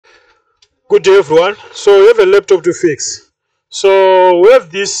Good day everyone. So we have a laptop to fix. So we have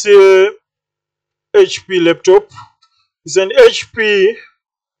this HP laptop. It's an HP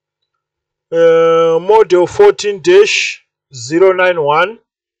model 14-091.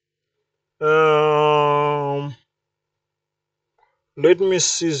 Let me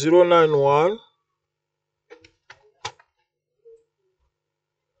see, 091.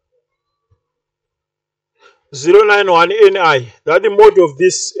 NI. That's the model of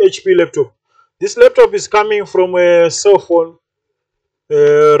this HP laptop. This laptop is coming from a cell phone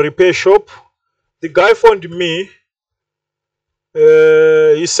repair shop. The guy phoned me.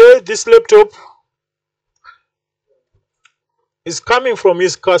 He said this laptop is coming from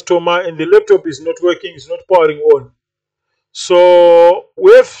his customer and the laptop is not working, it's not powering on. So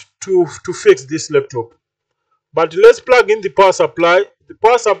we have to fix this laptop. But let's plug in the power supply. The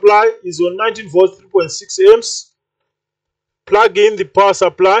power supply is on 19 volts, 3.6 amps. Plug in the power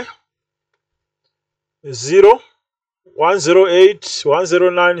supply. 0, 108,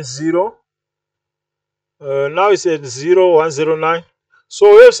 109, 0. Now it's at 0, 109.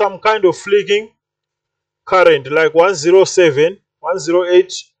 So we have some kind of flicking current like 107,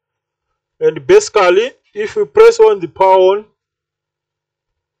 108. And basically, if we press on the power on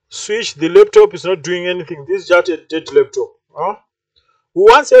switch, the laptop is not doing anything. This is just a dead laptop. We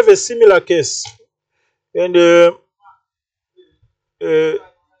once have a similar case. And that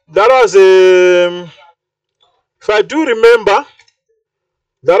was a... If I do remember,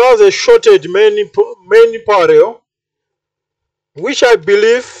 there was a shorted main power rail, which I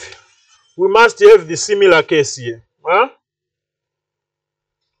believe we must have the similar case here.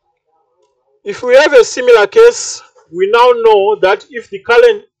 If we have a similar case, we now know that if the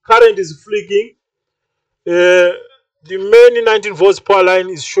current is flicking, the main 19 volts power line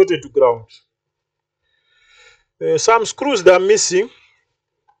is shorted to ground. Some screws that are missing.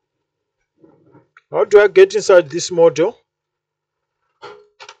 How do I get inside this module?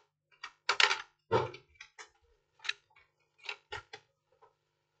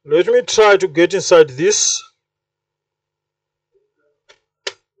 Let me try to get inside this.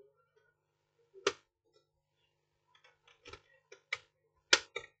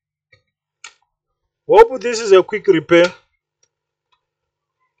 Hope this is a quick repair.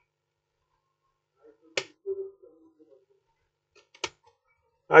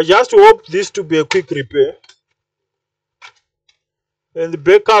 I just hope this to be a quick repair. And the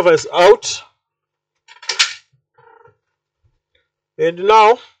back cover is out. And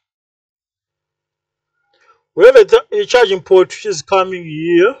now we have a charging port which is coming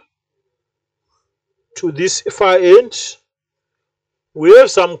here to this far end. We have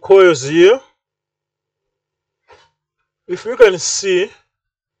some coils here. If you can see,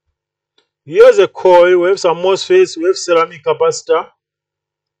 here's a coil. We have some MOSFETs, we have ceramic capacitor.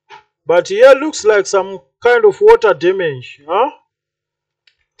 But here looks like some kind of water damage.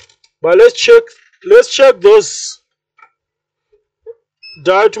 But let's check those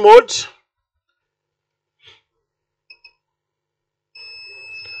diode mode.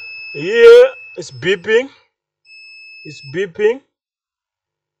 Here it's beeping. It's beeping.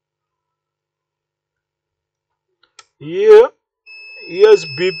 Here's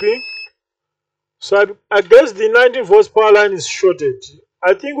beeping. So I guess the 19 volts power line is shorted.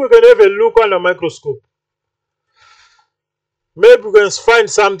 I think we can have a look on a microscope. Maybe we can find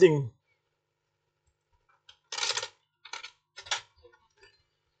something.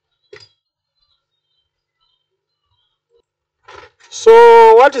 So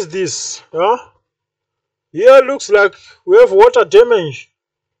what is this? Here looks like we have water damage.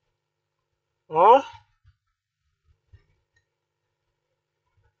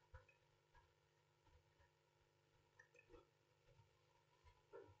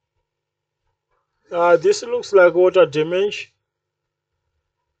 This looks like water damage.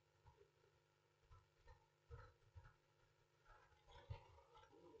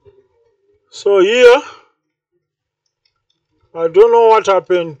 So here, I don't know what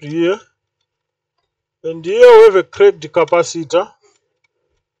happened here. And here we have a cracked capacitor.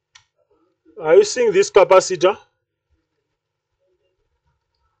 Are you seeing this capacitor?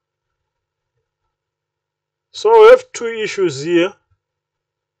 So we have two issues here.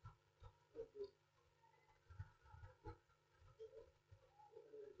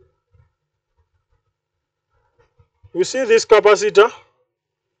 You see this capacitor?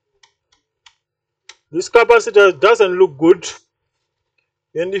 This capacitor doesn't look good.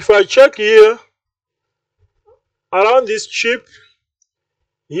 And if I check here, around this chip,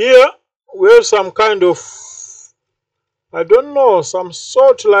 here we have some kind of, I don't know, some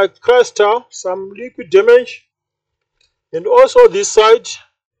sort like crystal, some liquid damage. And also this side,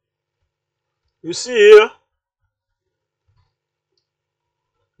 You see here,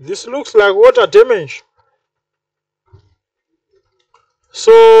 this looks like water damage.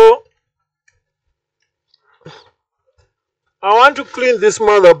 So I want to clean this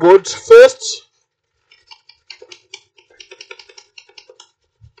motherboard first.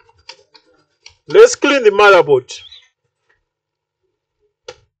 Let's clean the motherboard.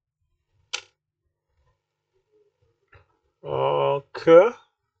 Okay.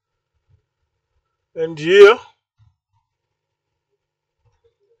 And here.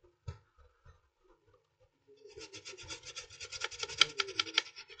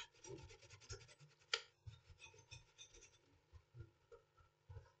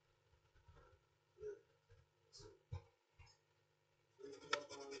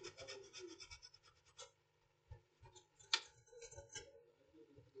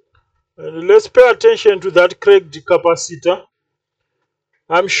 And let's pay attention to that cracked capacitor.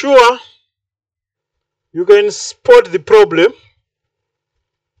 I'm sure you can spot the problem.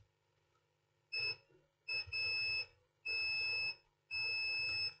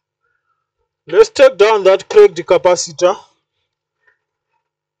 Let's take down that cracked capacitor.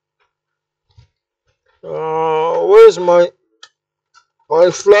 Where's my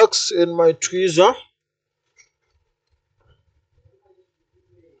flux and my tweezer?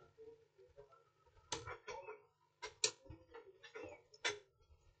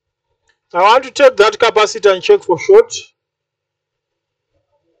 I want to take that capacitor and check for short.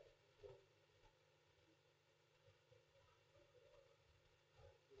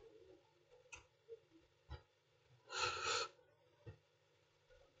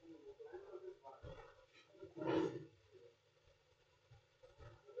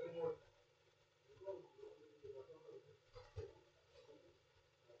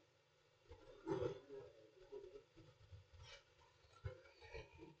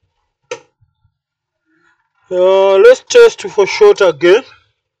 Let's test for short again.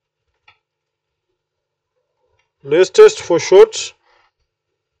 Let's test for short.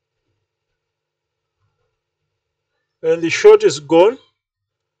 And the short is gone.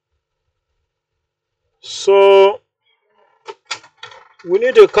 So we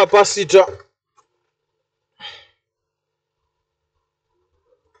need a capacitor.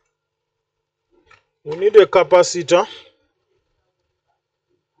 We need a capacitor.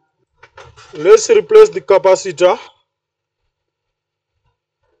 Let's replace the capacitor.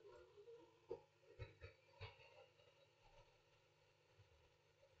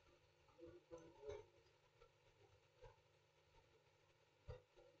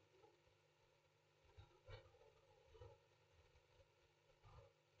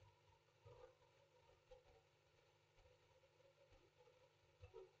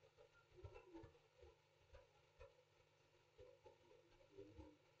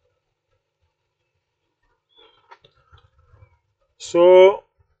 So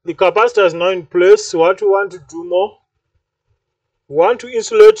the capacitor is now in place. What we want to do more, we want to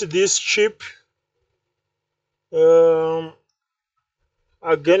insulate this chip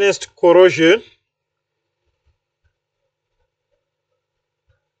against corrosion.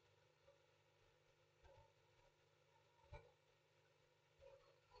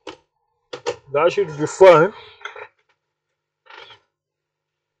 That should be fine.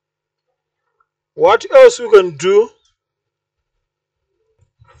 What else we can do?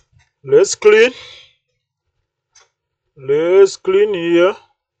 Let's clean. Let's clean here.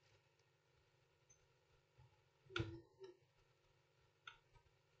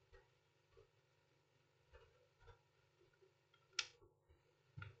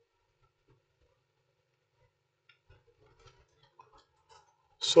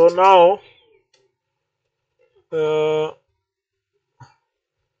 So now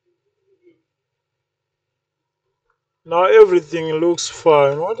now everything looks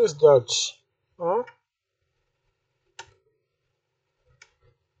fine. What is that? Huh?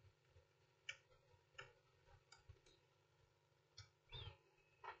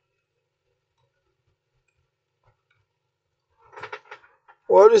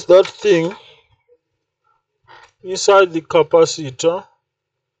 What is that thing inside the capacitor?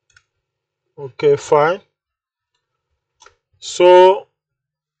 Okay, fine. So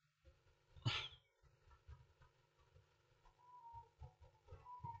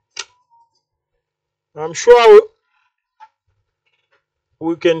I'm sure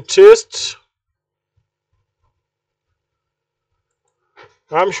we can test.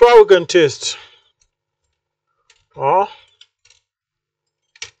 I'm sure we can test. Huh?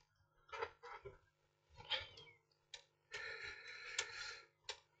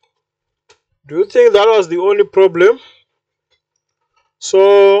 Do you think that was the only problem?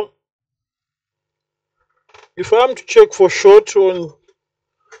 So if I am to check for short on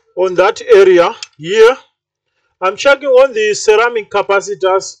that area here, I'm checking on the ceramic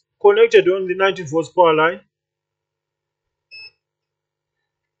capacitors connected on the 19 volts power line.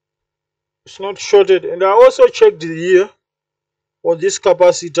 It's not shorted, and I also checked here on this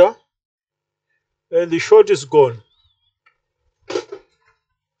capacitor, and the short is gone.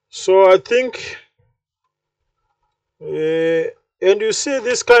 So I think, and you see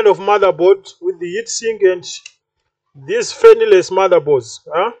this kind of motherboard with the heatsink and these fanless motherboards.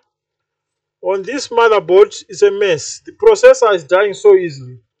 On this motherboard is a mess. The processor is dying so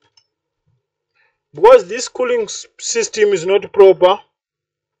easily because this cooling system is not proper.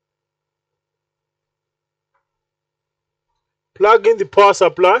 Plug in the power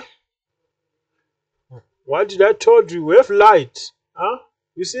supply. What did I told you? We have light.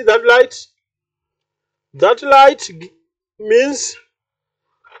 You see that light? That light means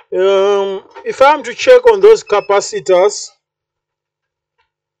if I'm to check on those capacitors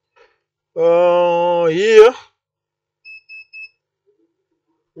here,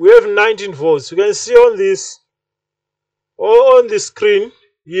 we have 19 volts. You can see on this or on the screen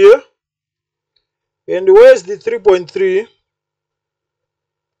here. And where's the 3.3?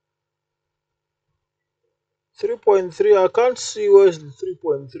 3.3, I can't see where's the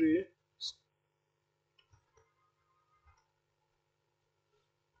 3.3.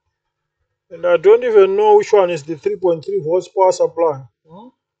 And I don't even know which one is the 3.3 volts power supply.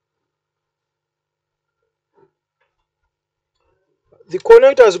 The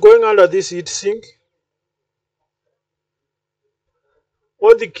connector is going under this heatsink.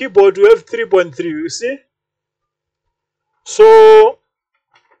 On the keyboard we have 3.3, you see? So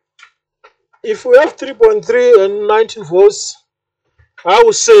if we have 3.3 and 19 volts, I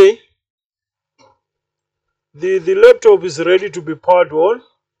would say the laptop is ready to be powered on.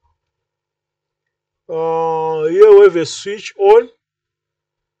 Here we have a switch on.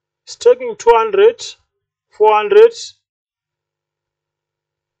 It's taking 200, 400.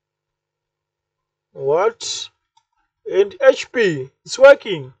 What? And HP, it's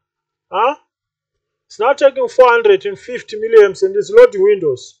working. It's now taking 450 milliamps and it's loading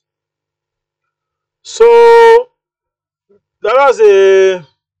Windows. So that was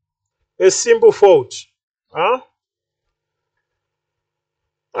a simple fault. I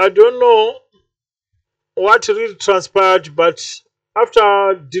don't know what really transpired, but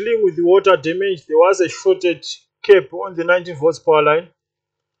after dealing with the water damage, there was a shorted cap on the 19 volts power line,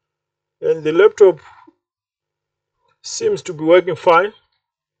 and the laptop seems to be working fine.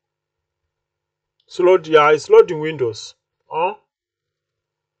 It's loading Windows.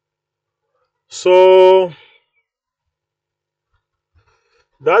 So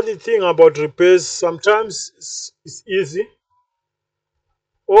that's the thing about repairs. Sometimes it's easy.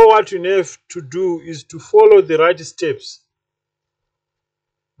 All what you have to do is to follow the right steps.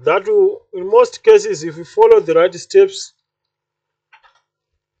 That will, in most cases, if you follow the right steps,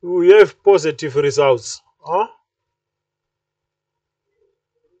 you will have positive results.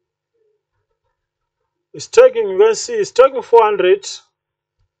 It's taking, you can see, it's taking 400.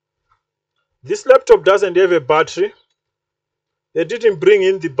 This laptop doesn't have a battery. They didn't bring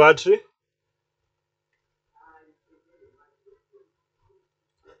in the battery.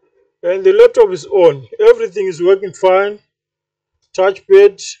 And the laptop is on. Everything is working fine.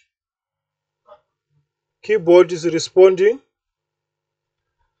 Touchpad, keyboard is responding.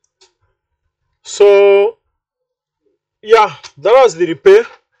 So yeah, that was the repair.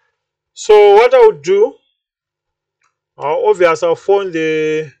 So what I would do, obviously I'll phone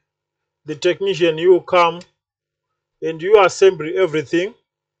the technician. You will come and you assemble everything,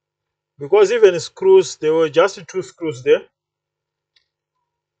 because even screws, there were just 2 screws there.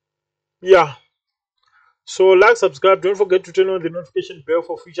 Yeah. So like, subscribe, don't forget to turn on the notification bell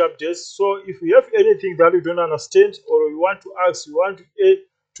for future updates. So if you have anything that you don't understand, or you want to ask, you want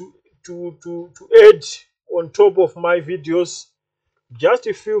to add on top of my videos, just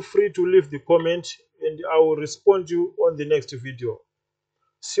feel free to leave the comment and I will respond to you on the next video.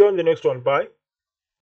 See you on the next one. Bye.